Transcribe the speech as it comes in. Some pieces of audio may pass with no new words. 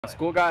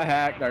school got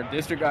hacked, our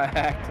district got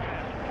hacked,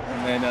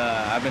 and then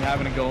I've been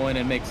having to go in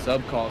and make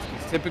sub calls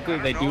because typically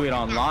they do it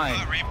online.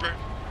 Reaper.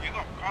 You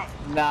got caught.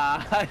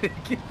 Nah, I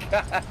didn't get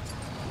caught.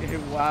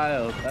 It's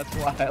wild. That's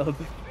wild.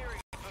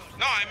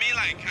 No, I mean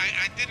like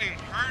I didn't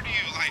hurt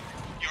you like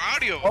your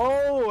audio.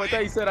 Oh, I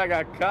thought you said I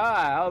got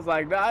caught. I was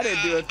like, no, I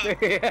didn't do a thing.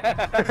 No,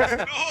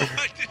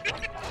 I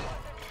didn't.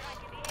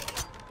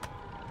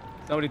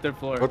 Somebody third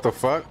floor. What the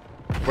fuck?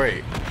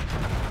 Wait.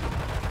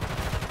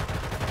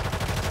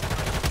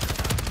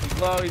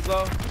 He's low. He's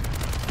low.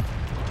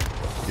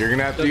 You're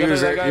gonna have to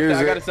use it. Use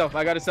I got it. a self.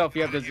 I got a self.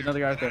 Yeah, there's another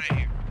guy right there.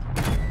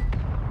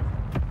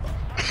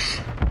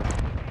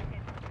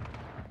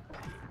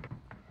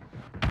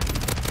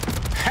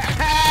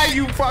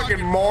 You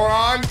fucking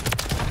moron! You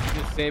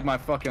just saved my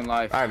fucking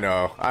life. I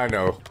know. I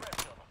know.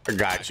 I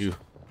got you.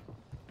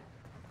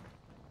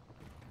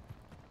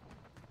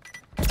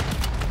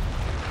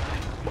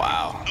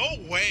 Wow.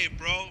 No way,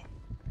 bro.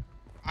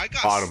 I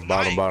got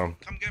bottom.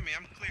 Come get me.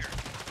 I'm clear.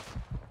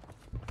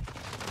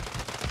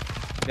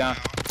 Yeah.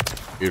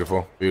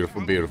 Beautiful.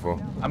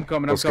 I'm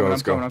coming. Let's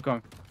go. I'm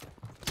coming.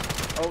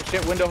 Oh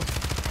shit! Window.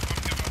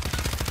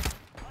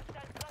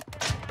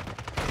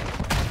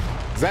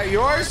 Is that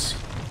yours?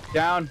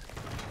 Down.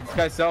 This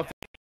guy's selfie.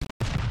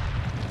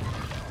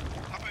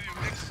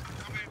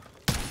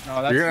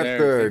 No, that's You're gonna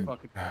theirs.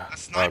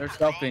 have They're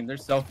selfing. They're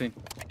selfing.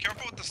 Be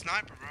careful with the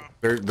sniper,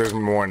 bro. There's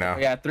more now. Oh,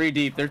 yeah, 3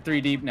 deep. They're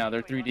 3 deep now.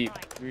 They're 3 deep.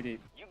 3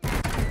 deep.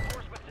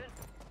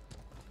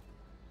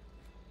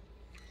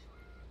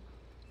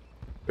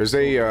 There's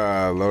a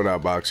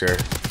loadout box here.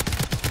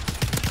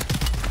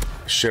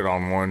 Shit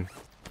on one.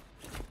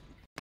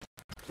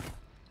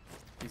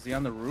 Is he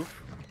on the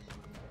roof?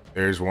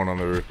 There's one on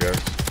the roof, yes.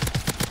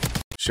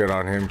 Shit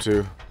on him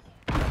too.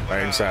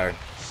 Right inside.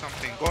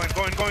 Something. Going.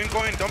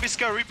 Don't be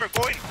scared, Reaper.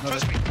 Going.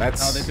 Trust me.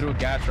 No, they threw a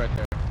gas right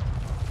there.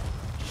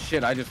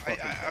 Shit, I just I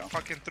fucking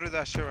fucking threw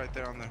that shit right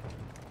there on there.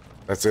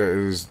 That's it. It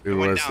was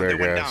there,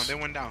 guys. They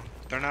went down.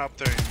 They're not up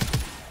there anymore.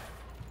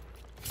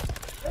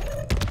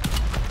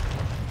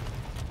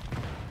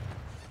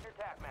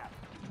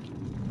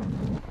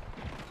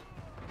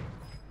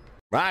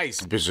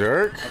 Nice,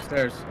 Berserk.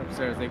 Upstairs.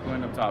 They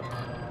went up top.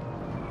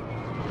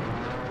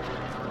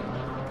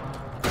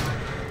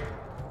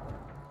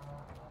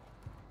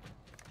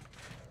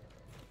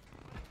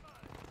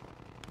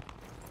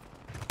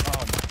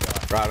 Oh my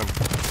god. Got him.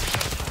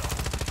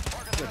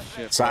 Good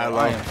shit. Silo.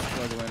 I am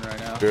struggling right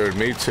now. Dude,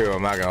 me too.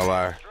 I'm not gonna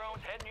lie.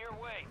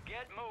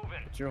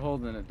 But you're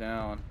holding it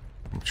down.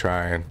 I'm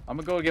trying. I'm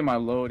gonna go get my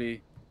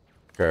loadie.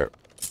 Okay.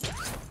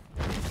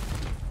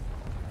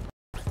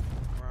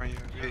 Where are you?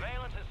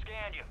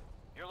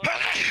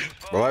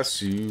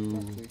 Bless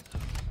you.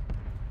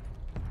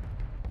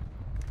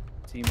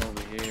 Team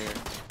over here.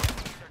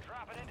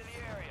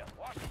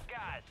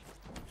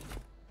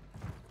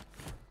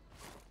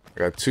 I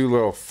got two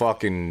little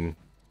fucking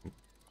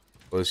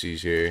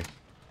pussies here.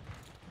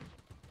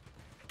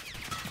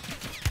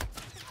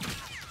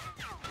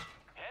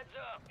 Heads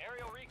up,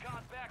 aerial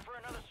recon's back for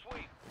another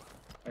sweep.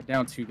 I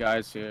down 2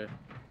 guys here.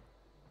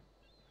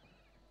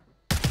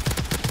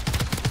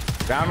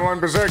 Down one,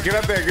 Berserk. Get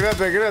up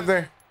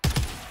there.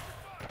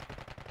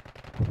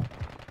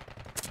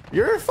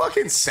 You're a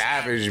fucking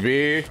savage,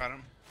 B. Got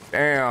him.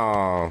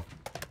 Damn.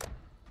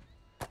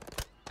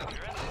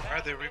 Where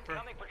are they, Reaper?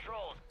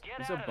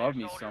 He's above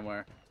me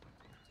somewhere.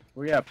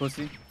 Where you at,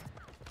 pussy?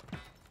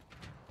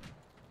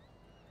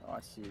 Oh,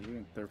 I see you. You're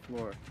in 3rd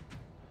floor.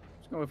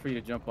 Just gonna wait for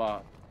you to jump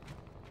off.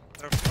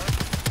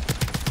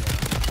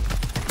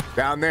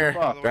 Down there.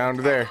 Down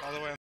to there. All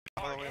the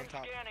way on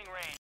top.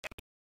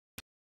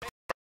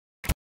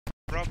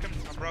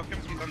 I broke him.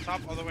 He's on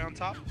top. All the way on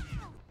top.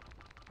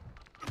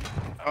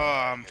 Oh,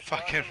 I'm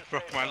fucking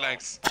broke my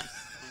legs.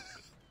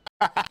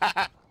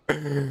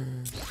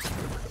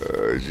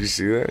 Did you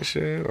see that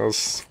shit? That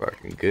was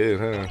fucking good,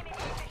 huh?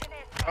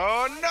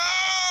 Oh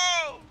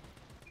no!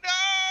 No!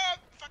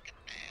 Fucking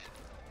man.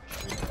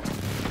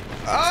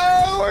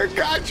 Oh, I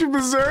got you,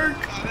 Berserk.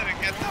 I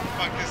didn't get that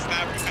fucking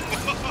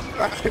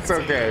snap. It's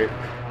okay.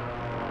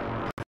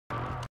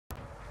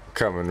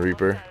 Coming,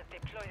 Reaper.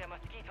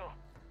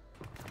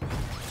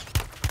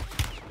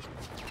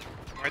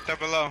 Right there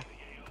below.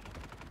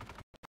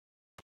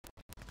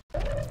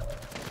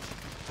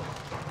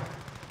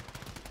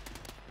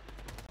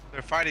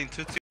 They're fighting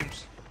 2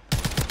 teams.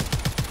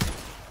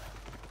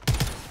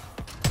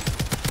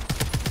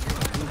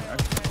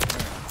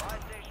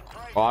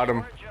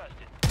 Bottom.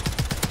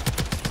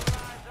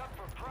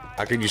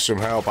 I could use some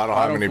help. I don't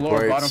have any floor,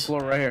 plates. Bottom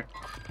floor right here.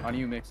 On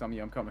you, Mix. On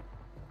you. I'm coming.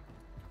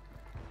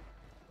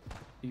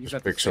 He's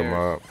Just pick some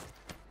up.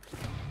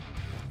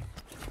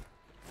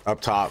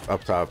 Up top.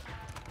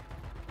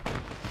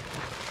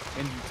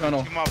 In the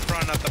tunnel. Come up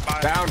front at the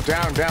bottom.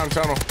 Down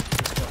tunnel.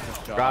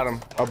 Got him.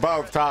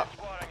 Above, top.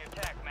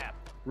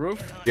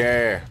 Roof?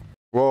 Yeah.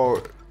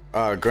 Well,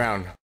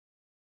 ground.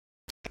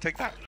 Take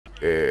that.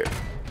 Yeah.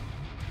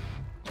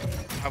 I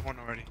have one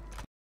already.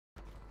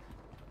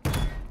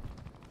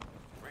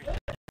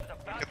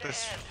 Look at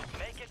this.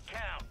 Make it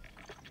count.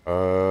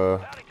 Uh.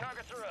 Bounty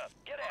targets are up.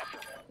 Get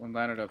One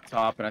landed up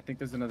top, and I think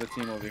there's another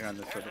team over here on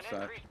this There's other an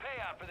side. increased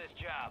payout for this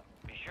job.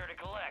 Be sure to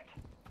collect.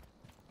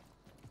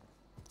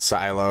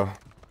 Silo.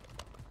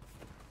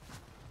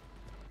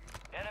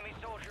 Enemy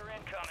soldier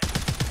incoming.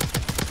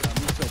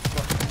 I'm so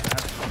fucking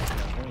fast.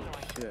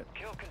 Holy shit.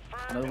 Kill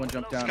confirmed. Another one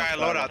jumped down. This guy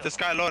loadout. This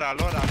guy loadout.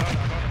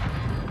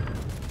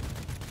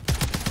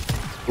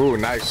 Ooh,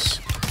 nice.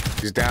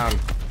 He's down.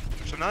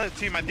 So another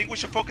team. I think we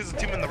should focus the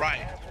team on the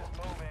right.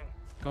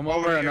 Come Over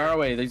over and here. our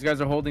way. These guys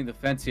are holding the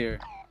fence here.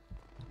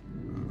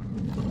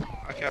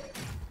 Okay.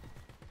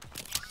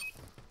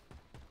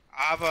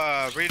 I have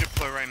a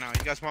redeploy right now.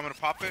 You guys want me to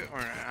pop it, or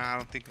I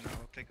don't think no.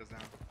 It'll take us down.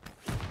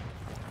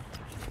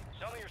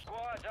 Some of your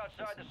squads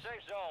outside the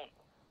safe zone.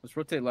 Let's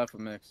rotate left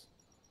with Mix.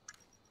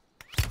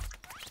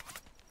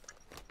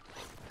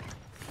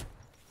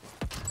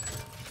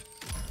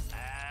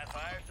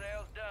 Fire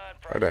sales done.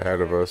 Right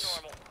ahead of us.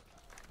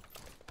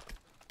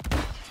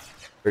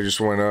 They just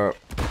went up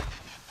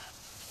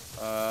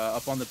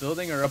Up on the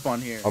building or up on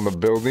here? on the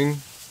building.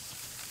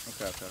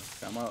 Okay.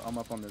 I'm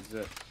up on the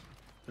zip.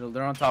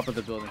 They're on top of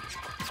the building.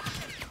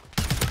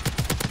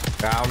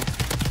 Down.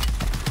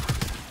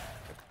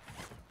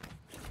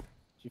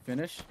 Did you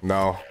finish?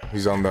 No,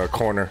 he's on the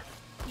corner.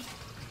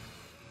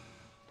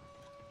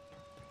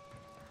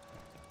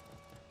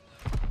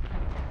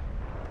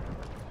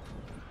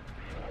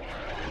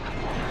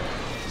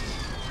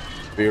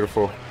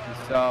 Beautiful.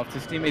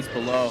 His teammate's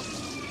below.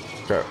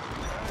 Okay.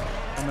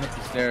 Coming up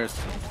the stairs.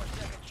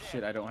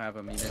 Shit, I don't have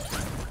a munition.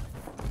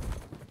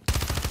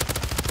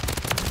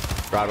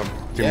 Got him.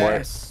 Team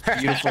Yes,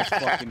 beautiful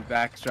fucking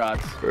back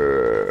shots.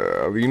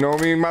 You know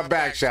me, my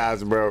back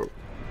shots, bro.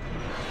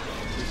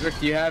 Rick,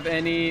 do you have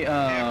any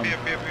Yeah.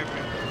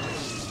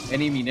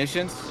 any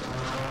munitions?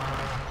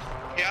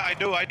 Yeah, I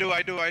do.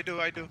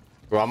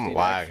 Well, I'm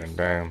lagging,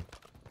 damn.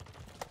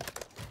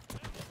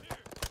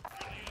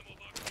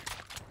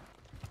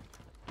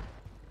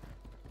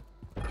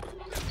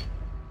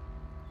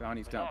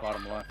 Bounty's down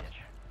bottom left.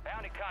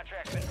 Bounty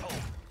contract's been pulled.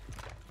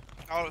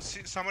 Oh,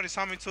 see, somebody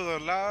saw me to the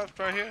left,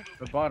 right here.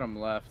 The bottom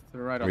left.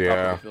 They're right on Yeah.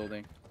 top of the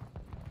building.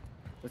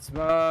 Let's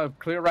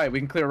clear right. We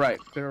can clear right.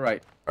 Clear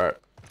right. All right.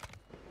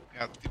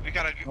 Yeah, we're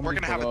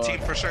Somebody's gonna have a below team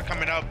us. for sure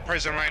coming up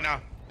prison right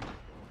now.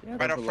 Yeah, Right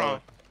they're up below front.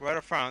 us. Right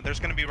up front. There's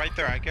gonna be right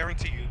there. I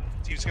guarantee you.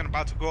 Team's gonna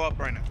about to go up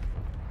right now.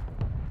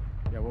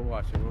 Yeah, we'll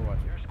watch it. We'll watch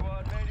Your it.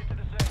 squad made it to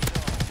the safe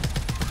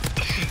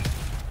zone.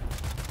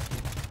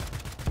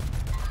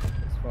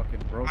 It's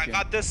fucking broken. I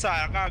got this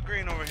side. I got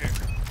green over here.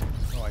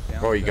 Oh, I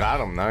downed Oh, you that. got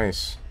him.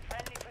 Nice.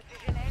 Friendly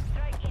precision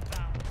airstrike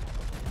inbound.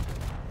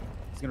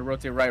 He's gonna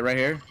rotate right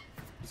here.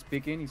 He's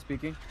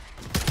peeking.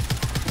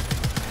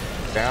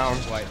 Down.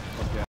 White.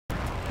 Fuck yeah.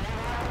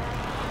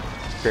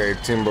 Okay,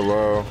 team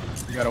below.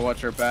 You gotta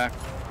watch her back.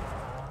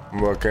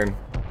 I'm looking.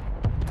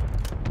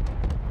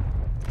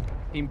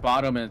 Team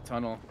bottom in the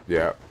tunnel.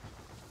 Yeah.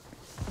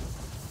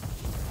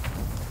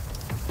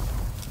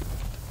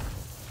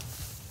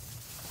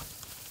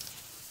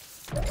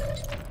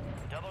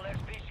 Double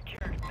XP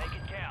secured. Make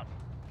it count.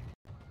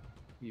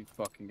 You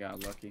fucking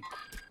got lucky.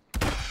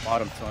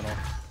 Bottom tunnel.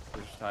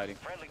 They're just hiding.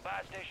 Friendly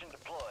buy station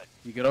deployed.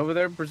 You get over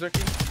there,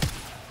 Berserky?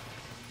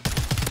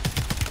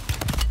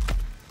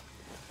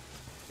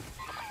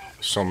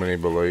 So many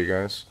below you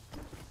guys.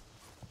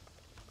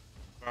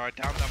 Alright,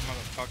 down that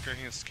motherfucker.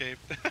 He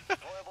escaped.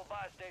 Deployable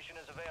buy station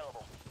is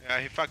available. Yeah,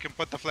 he fucking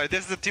put the flag.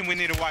 This is the team we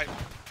need to wipe.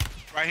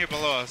 Right here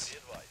below us.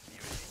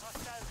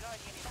 Hostile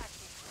guardian is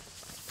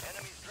active.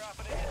 Enemies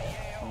dropping into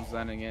the AO. One's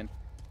landing in.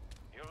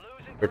 You're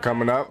losing. They're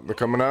coming up. They're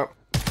coming up.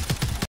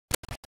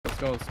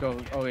 Let's go.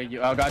 Oh,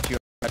 yeah, I got you.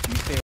 You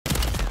stay.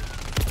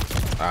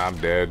 I'm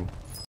dead.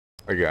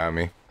 They got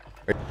me.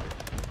 Did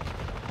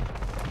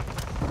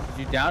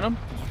you down him?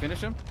 Did you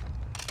finish him?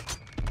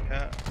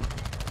 Yeah.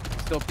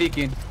 Still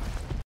peeking.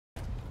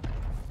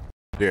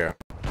 Yeah.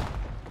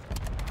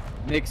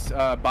 Nick's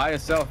buy a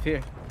self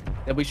here.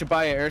 Then we should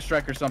buy an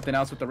airstrike or something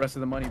else with the rest of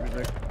the money,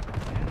 Berserk.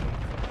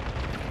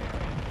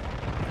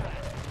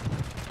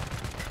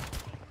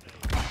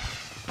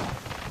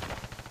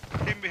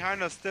 Team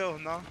behind us still,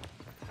 no?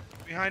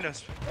 Behind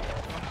us.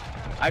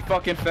 I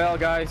fucking fell,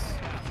 guys.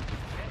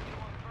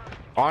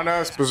 On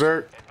us,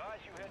 Berserk. Advise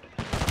you head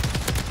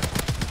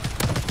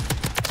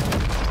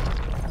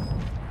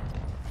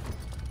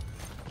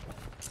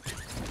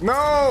to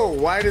No!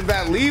 Why did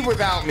that leave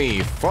without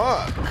me?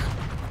 Fuck. you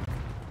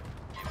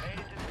made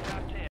it to the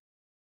top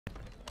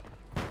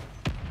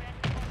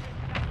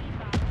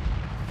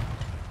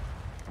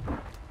 10.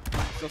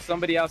 So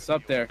somebody else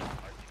up there.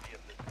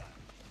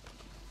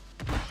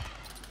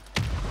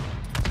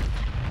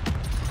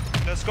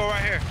 Let's go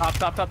right here. Top.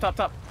 Don't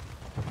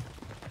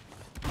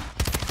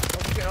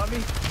get on me.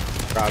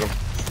 Got him.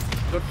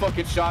 Good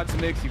fucking shots,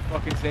 Mix. You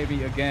fucking saved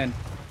me again.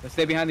 Let's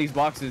stay behind these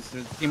boxes.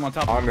 There's a team on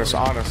top. On us,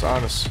 on us,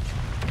 on us.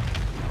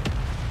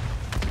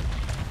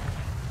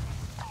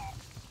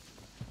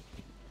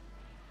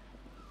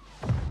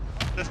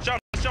 Let's jump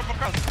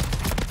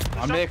across.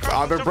 I'm Mix.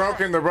 Oh, they're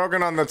broken. They're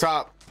broken on the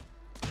top.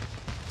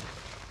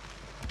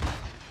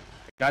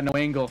 Got no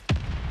angle.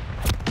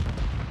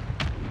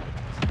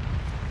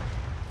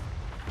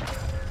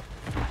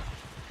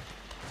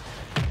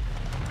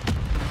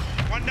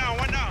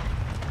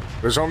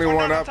 There's only One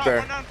one down on up top, there.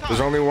 one down on top.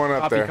 There's only one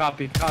up Copy, there.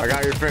 copy. I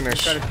got your finish.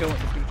 He's trying to kill him.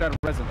 He's gonna try to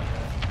res him.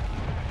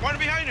 One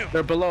behind you.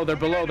 They're below. They're One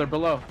below. behind They're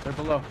below. They're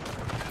below.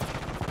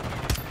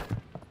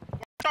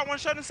 One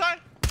shot inside.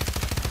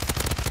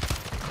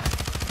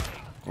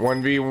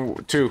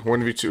 1v2,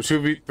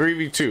 1v2,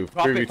 3v2,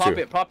 Pop 3v2. it. Pop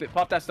it. Pop it.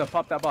 Pop that stuff.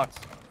 Pop that box.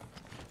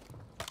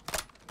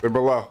 They're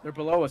below. They're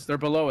below us. They're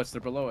below us.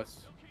 They're below us.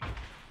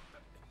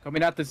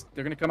 Coming out this.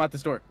 They're gonna come out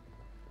this door.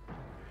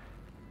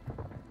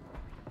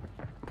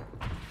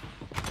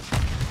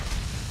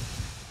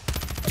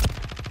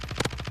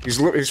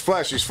 He's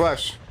flesh. He's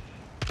flesh.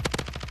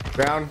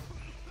 Down.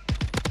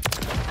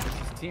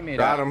 His teammate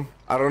Got out. him.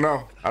 I don't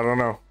know. I don't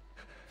know.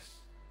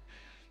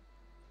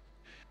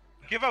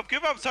 Give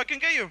up so I can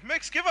get you.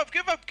 Mix, give up.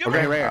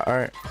 Okay, right. all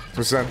right.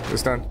 It's done.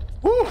 It's done.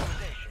 Woo!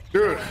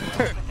 Dude.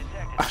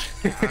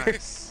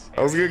 Nice.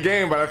 That was a good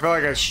game, but I felt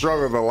like I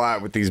struggled a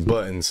lot with these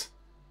buttons.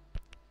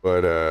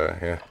 But,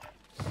 yeah.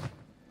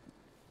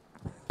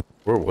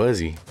 Where was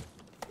he?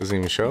 Doesn't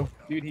even show?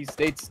 Dude, he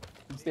stayed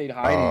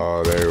hiding.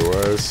 Oh, there he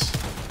was.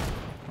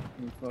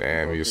 He fucking Damn,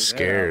 he broke was his head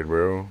scared, out.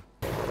 bro.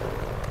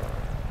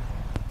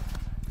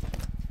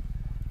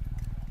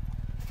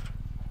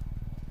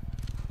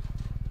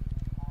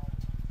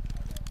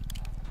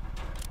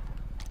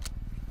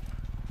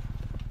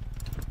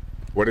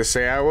 What did it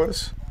say I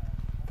was?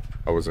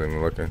 I wasn't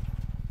even looking.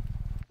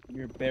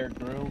 You're Bear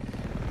Grylls.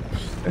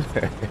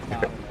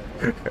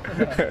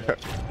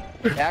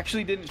 It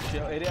actually didn't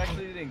show. It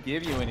actually didn't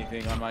give you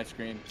anything on my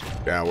screen.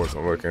 Yeah, I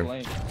wasn't looking.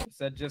 Blank. It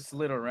said just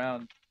slid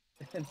around.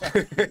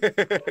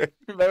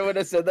 Remember when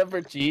I said that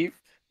for Chief?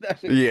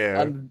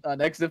 Yeah.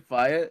 On Exit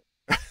Fiat.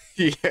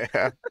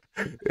 Yeah.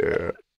 Yeah.